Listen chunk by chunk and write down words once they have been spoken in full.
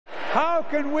How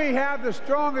can we have the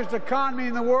strongest economy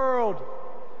in the world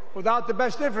without the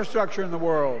best infrastructure in the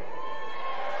world?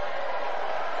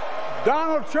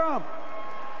 Donald Trump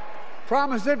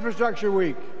promised infrastructure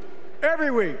week,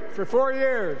 every week for 4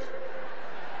 years,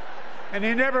 and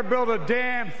he never built a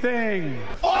damn thing.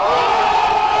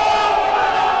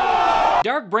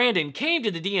 Dark Brandon came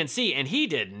to the DNC and he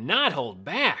did not hold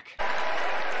back.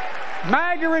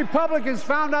 MAGA Republicans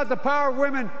found out the power of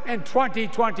women in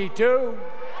 2022.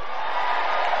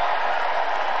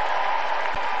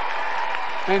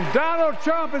 And Donald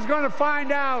Trump is going to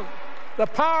find out the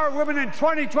power of women in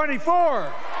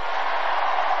 2024.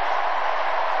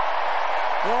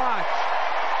 Watch.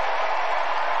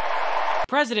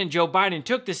 President Joe Biden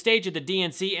took the stage at the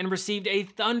DNC and received a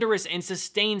thunderous and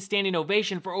sustained standing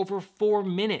ovation for over 4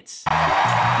 minutes.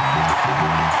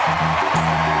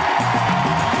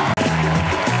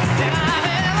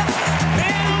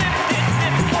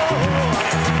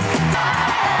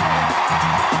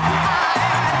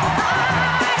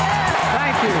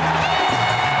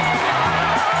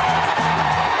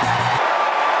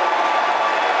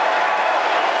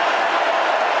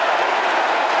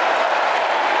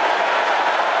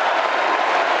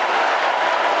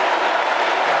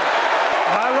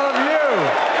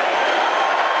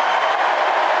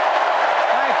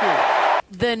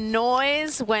 The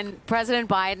noise when President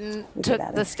Biden took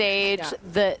the stage,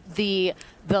 the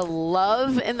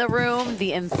love in the room,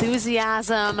 the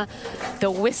enthusiasm,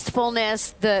 the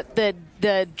wistfulness, the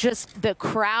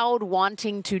crowd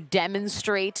wanting to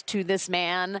demonstrate to this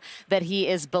man that he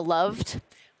is beloved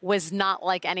was not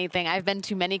like anything. I've been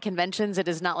to many conventions. It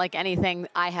is not like anything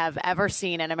I have ever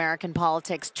seen in American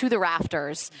politics. To the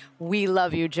rafters. We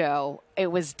love you, Joe.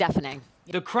 It was deafening.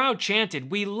 The crowd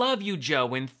chanted, "We love you,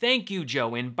 Joe," and "Thank you,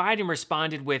 Joe," and Biden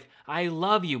responded with, "I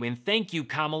love you," and "Thank you,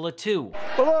 Kamala, too."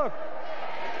 But look,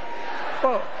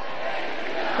 oh,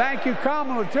 thank you,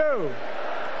 Kamala, too.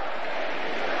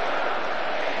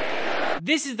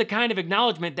 This is the kind of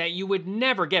acknowledgement that you would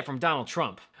never get from Donald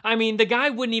Trump. I mean, the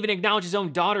guy wouldn't even acknowledge his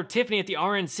own daughter, Tiffany, at the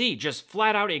RNC, just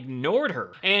flat out ignored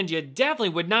her. And you definitely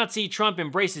would not see Trump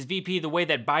embrace his VP the way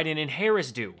that Biden and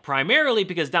Harris do. Primarily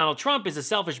because Donald Trump is a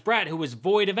selfish brat who is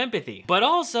void of empathy. But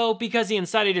also because he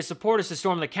incited his supporters to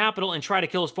storm the Capitol and try to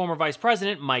kill his former Vice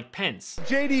President, Mike Pence.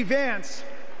 J.D. Vance,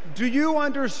 do you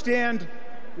understand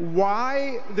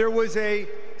why there was a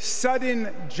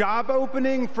sudden job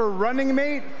opening for running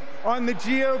mate on the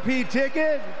GOP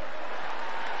ticket?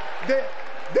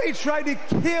 They tried to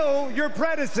kill your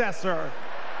predecessor.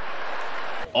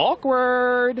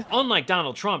 Awkward. Unlike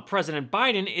Donald Trump, President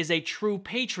Biden is a true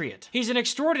patriot. He's an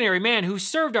extraordinary man who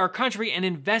served our country and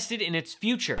invested in its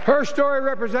future. Her story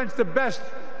represents the best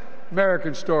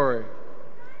American story.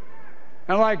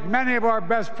 And like many of our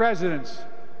best presidents,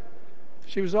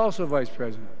 she was also vice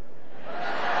president.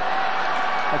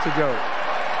 That's a joke.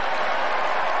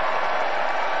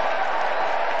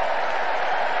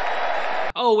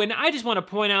 Oh, and I just want to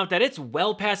point out that it's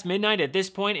well past midnight at this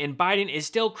point and Biden is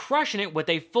still crushing it with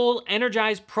a full,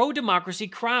 energized, pro-democracy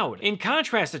crowd. In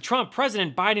contrast to Trump,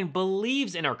 President Biden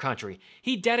believes in our country.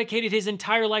 He dedicated his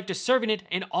entire life to serving it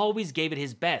and always gave it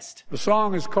his best. The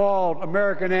song is called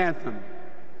American Anthem.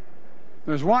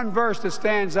 There's one verse that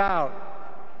stands out,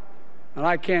 and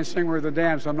I can't sing worth a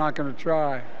damn, so I'm not going to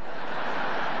try.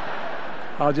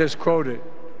 I'll just quote it.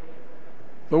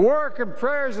 The work and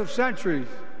prayers of centuries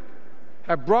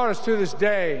have brought us to this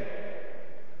day.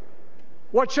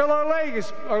 What shall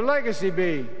our legacy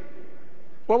be?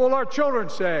 What will our children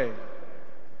say?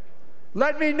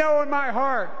 Let me know in my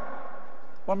heart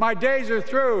when my days are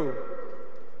through.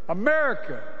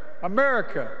 America,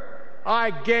 America, I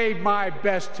gave my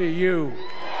best to you.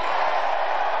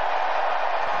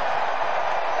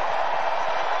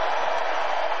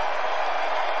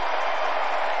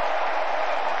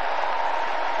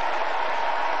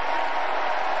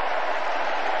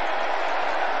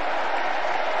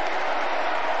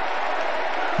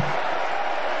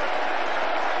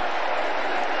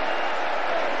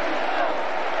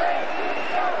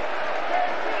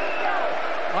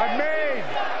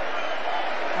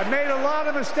 I made a lot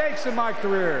of mistakes in my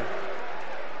career,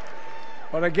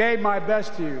 but I gave my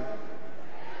best to you.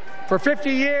 For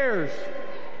 50 years,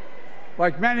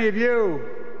 like many of you,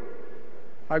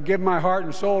 I've given my heart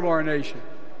and soul to our nation.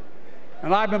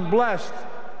 And I've been blessed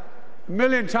a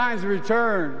million times in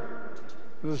return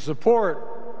with the support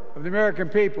of the American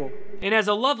people. And as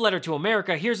a love letter to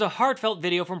America, here's a heartfelt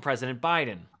video from President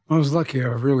Biden. I was lucky to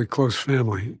have a really close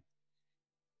family.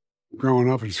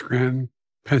 Growing up in Scranton,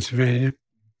 Pennsylvania,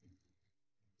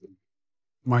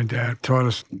 my dad taught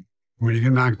us, when you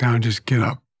get knocked down, just get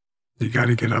up. You got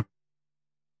to get up.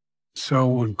 So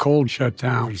when coal shut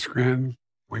down in Scranton,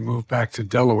 we moved back to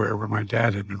Delaware, where my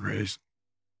dad had been raised.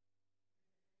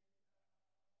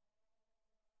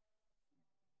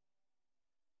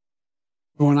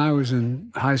 When I was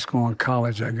in high school and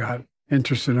college, I got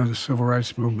interested in the civil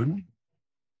rights movement.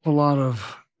 A lot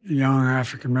of young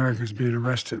African Americans being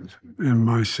arrested in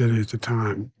my city at the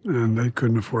time, and they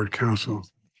couldn't afford counsel.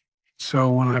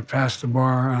 So when I passed the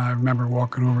bar, I remember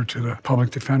walking over to the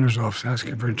public defender's office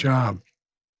asking for a job.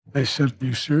 They said, "Are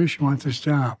you serious? You want this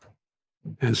job?"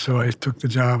 And so I took the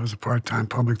job as a part-time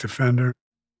public defender.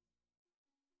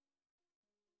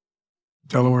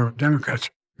 Delaware Democrats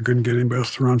couldn't get anybody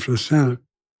else to run for the Senate,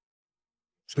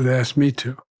 so they asked me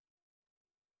to.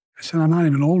 I said, "I'm not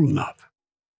even old enough."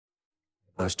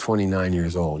 I was 29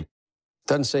 years old. It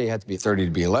doesn't say you have to be 30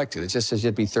 to be elected. It just says you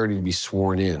have to be 30 to be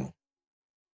sworn in.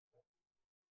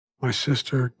 My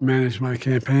sister managed my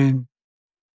campaign.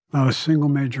 Not a single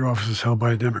major office is held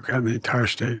by a Democrat in the entire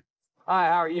state. Hi,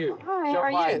 how are you? Hi, Joe how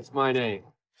are you? Biden's my name.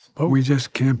 But we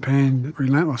just campaigned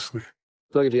relentlessly.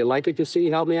 Look, if you like what you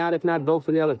see, help me out. If not, vote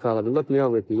for the other fellow. But look me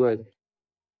over if you would.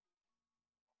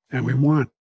 And we won.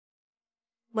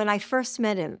 When I first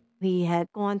met him, he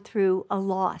had gone through a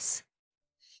loss.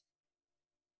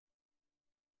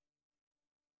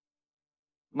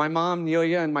 My mom,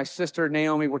 Nelia, and my sister,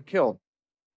 Naomi, were killed.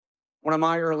 One of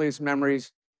my earliest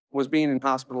memories was being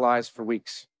hospitalized for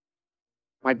weeks.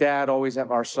 My dad always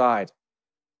at our side.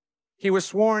 He was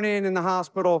sworn in the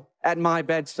hospital at my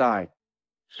bedside.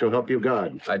 So help you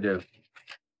God. I do.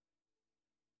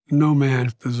 No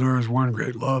man deserves one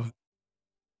great love,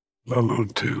 let alone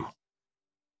two.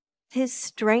 His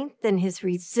strength and his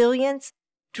resilience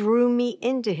drew me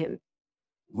into him.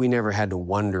 We never had to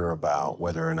wonder about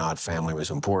whether or not family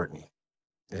was important.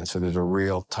 And so there's a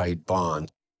real tight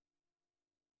bond.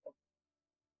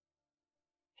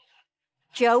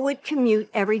 Joe would commute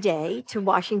every day to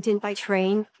Washington by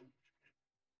train.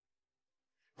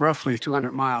 Roughly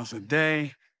 200 miles a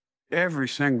day, every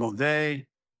single day,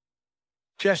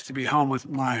 just to be home with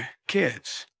my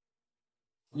kids.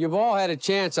 You've all had a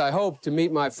chance, I hope, to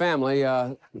meet my family.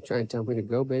 You trying to tell me to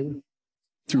go, baby?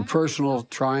 Through personal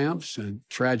triumphs and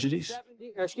tragedies,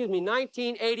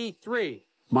 1983.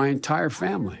 my entire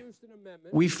family,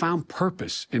 we found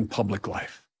purpose in public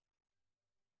life.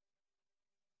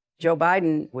 Joe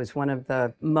Biden was one of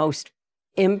the most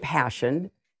impassioned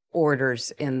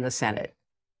orators in the Senate.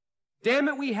 Damn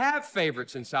it, we have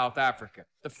favorites in South Africa.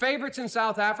 The favorites in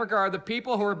South Africa are the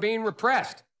people who are being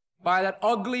repressed by that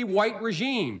ugly white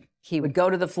regime. He would go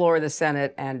to the floor of the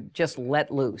Senate and just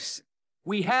let loose.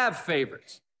 We have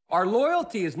favorites. Our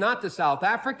loyalty is not to South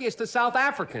Africa, it's to South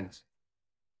Africans.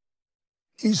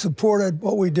 He supported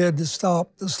what we did to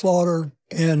stop the slaughter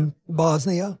in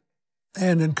Bosnia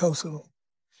and in Kosovo.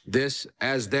 This,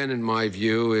 as then in my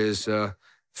view, is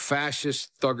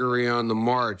fascist thuggery on the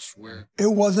march.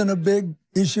 It wasn't a big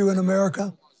issue in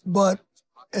America, but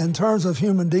in terms of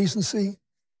human decency,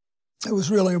 it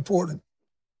was really important.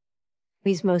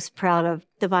 He's most proud of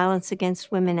the Violence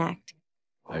Against Women Act.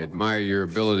 I admire your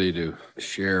ability to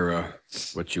share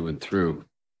what you went through.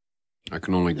 I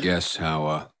can only guess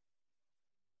how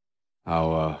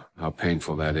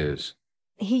painful that is.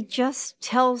 He just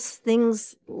tells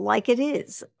things like it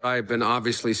is. I've been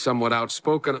obviously somewhat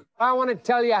outspoken. I want to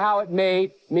tell you how it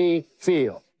made me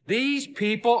feel. These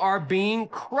people are being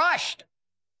crushed.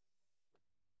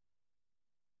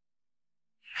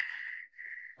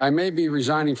 I may be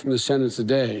resigning from the Senate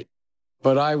today,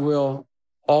 but I will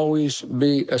always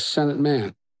be a Senate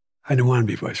man. I didn't want to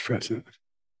be vice president.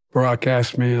 Barack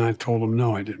asked me, and I told him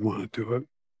no, I didn't want to do it.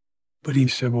 But he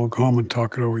said, well, go home and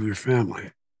talk it over with your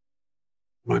family.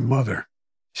 My mother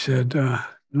said, let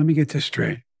me get this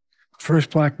straight.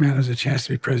 First black man has a chance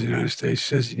to be president of the United States,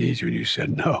 says he needs you, and you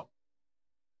said no.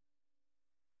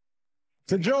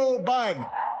 To Joe Biden,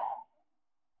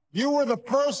 you were the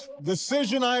first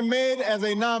decision I made as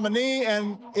a nominee,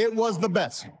 and it was the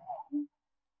best.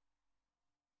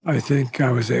 I think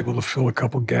I was able to fill a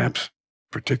couple gaps,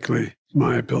 particularly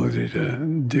my ability to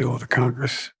deal with the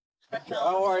Congress.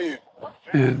 How are you?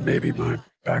 And maybe my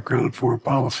background in foreign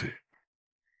policy.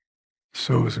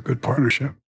 So it was a good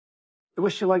partnership.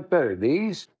 Which you like better,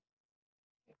 these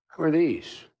or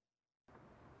these?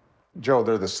 Joe,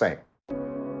 they're the same.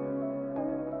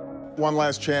 One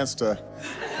last chance to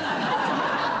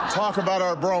talk about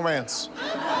our bromance.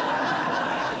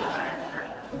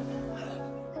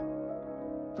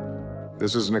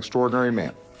 This is an extraordinary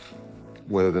man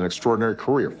with an extraordinary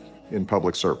career in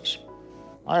public service.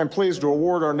 I am pleased to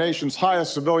award our nation's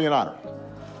highest civilian honor,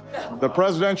 the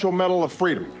Presidential Medal of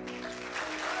Freedom,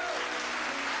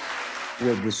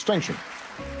 with distinction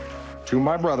to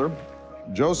my brother,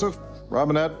 Joseph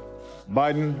Robinette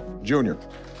Biden, Jr.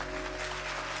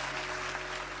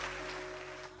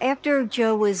 After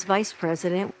Joe was vice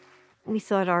president, we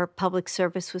thought our public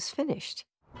service was finished.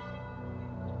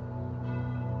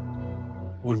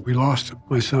 When we lost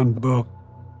my son, Bo,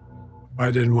 I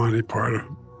didn't want any part of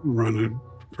running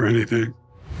for anything.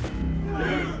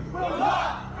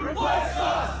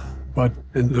 But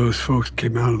and those folks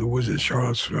came out of the woods in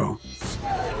Charlottesville.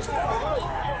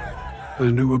 I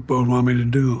knew what Bo wanted me to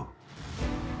do.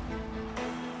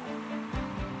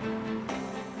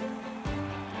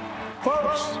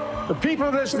 Folks, the people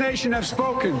of this nation have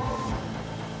spoken.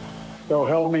 So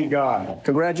help me God.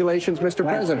 Congratulations, Mr.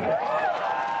 President.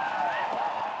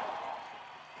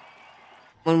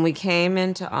 When we came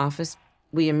into office,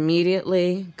 we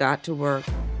immediately got to work.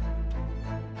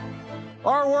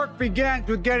 Our work began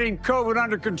with getting COVID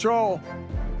under control.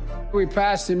 We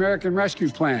passed the American Rescue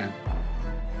Plan.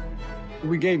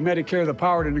 We gave Medicare the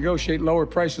power to negotiate lower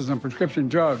prices on prescription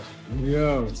drugs.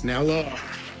 It's now law.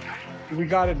 We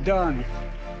got it done.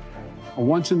 A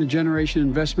once-in-a-generation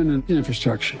investment in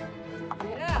infrastructure.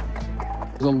 Yeah.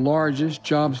 The largest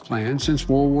jobs plan since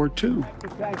World War II.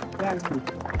 Thank you.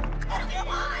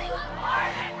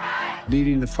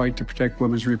 Leading the fight to protect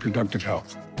women's reproductive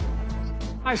health.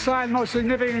 I signed the most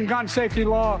significant gun safety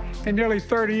law in nearly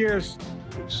 30 years.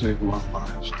 Save a lot of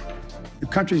lives. The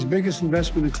country's biggest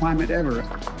investment in climate ever.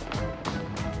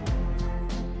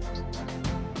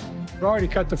 We've already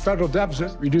cut the federal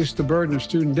deficit, reduced the burden of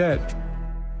student debt.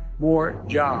 More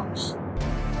jobs.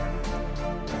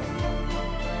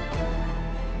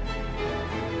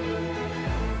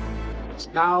 It's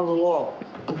now the law.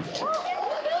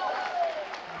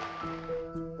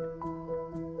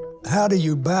 How do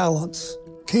you balance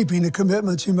keeping the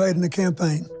commitments you made in the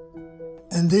campaign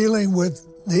and dealing with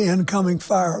the incoming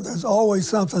fire? There's always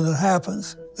something that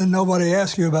happens that nobody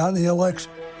asks you about in the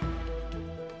election.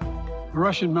 The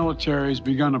Russian military has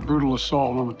begun a brutal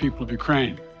assault on the people of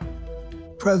Ukraine.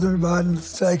 President Biden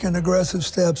has taken aggressive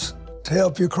steps to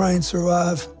help Ukraine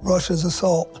survive Russia's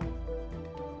assault.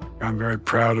 I'm very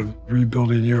proud of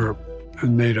rebuilding Europe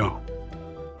and NATO.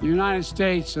 The United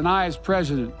States and I, as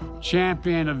president,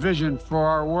 champion a vision for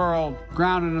our world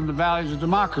grounded in the values of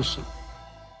democracy.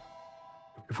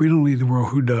 If we don't lead the world,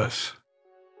 who does?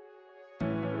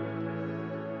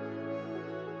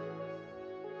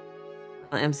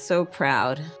 I am so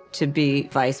proud to be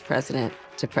vice president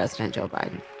to President Joe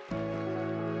Biden.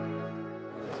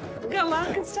 We got a lot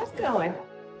of good stuff going.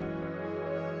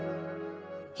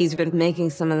 He's been making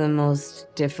some of the most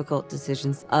difficult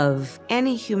decisions of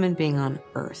any human being on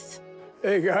earth.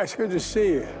 Hey guys, good to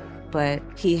see you. But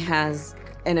he has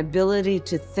an ability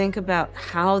to think about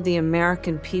how the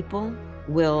American people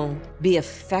will be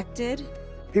affected.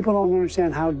 People don't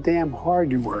understand how damn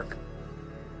hard you work.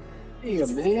 Hey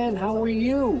man, how are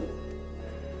you?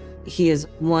 He is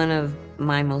one of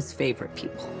my most favorite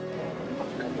people.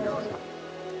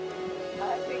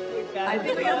 I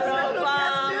think we got a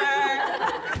bomber.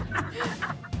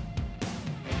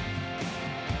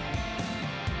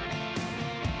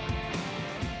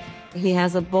 He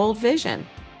has a bold vision.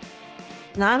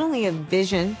 Not only a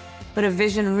vision, but a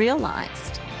vision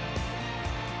realized.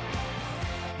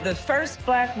 The first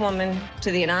Black woman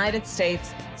to the United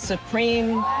States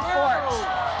Supreme Court.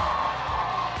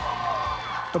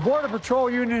 The Border Patrol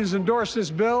Union has endorsed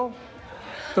this bill.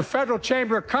 The Federal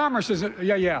Chamber of Commerce is,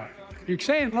 yeah. You're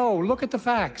saying low, look at the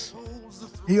facts.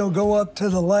 He'll go up to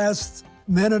the last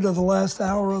minute of the last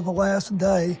hour of the last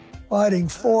day fighting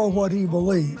for what he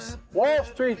believes. Wall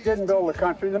Street didn't build the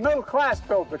country, the middle class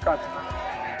built the country.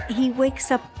 He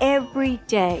wakes up every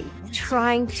day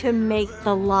trying to make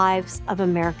the lives of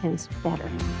Americans better.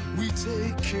 We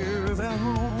take care of our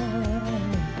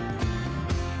own,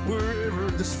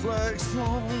 wherever this flag's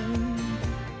flown.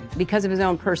 Because of his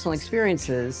own personal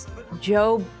experiences,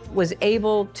 Joe was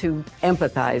able to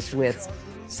empathize with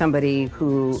somebody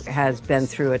who has been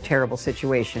through a terrible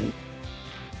situation.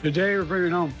 Today, we're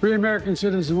bringing home 3 American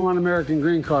citizens and 1 American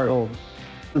green card holder,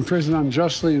 imprisoned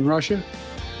unjustly in Russia.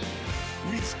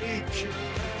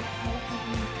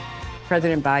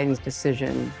 President Biden's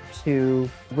decision to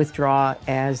withdraw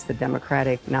as the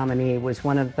Democratic nominee was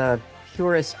one of the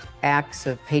purest acts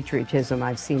of patriotism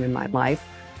I've seen in my life.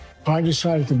 I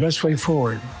decided the best way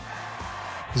forward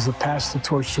is to pass the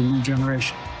torch to a new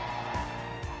generation.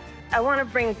 I want to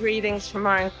bring greetings from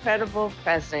our incredible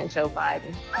President Joe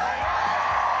Biden.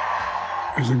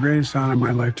 It was the greatest honor of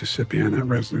my life to sit behind that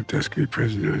resolute desk to be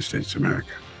President of the United States of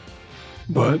America.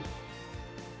 But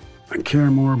I care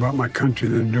more about my country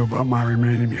than I do about my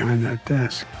remaining behind that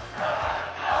desk.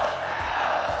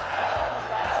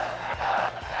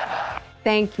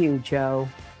 Thank you, Joe.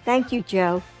 Thank you,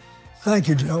 Joe. Thank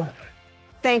you, Joe.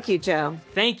 Thank you, Joe.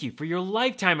 Thank you for your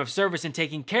lifetime of service and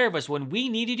taking care of us when we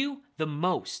needed you the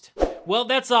most. Well,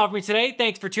 that's all for me today.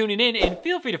 Thanks for tuning in, and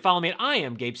feel free to follow me at I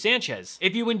Am Gabe Sanchez.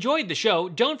 If you enjoyed the show,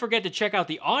 don't forget to check out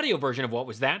the audio version of What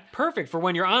Was That? Perfect for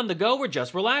when you're on the go or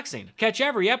just relaxing. Catch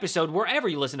every episode wherever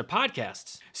you listen to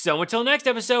podcasts. So until next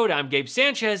episode, I'm Gabe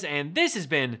Sanchez, and this has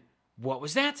been What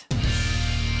Was That?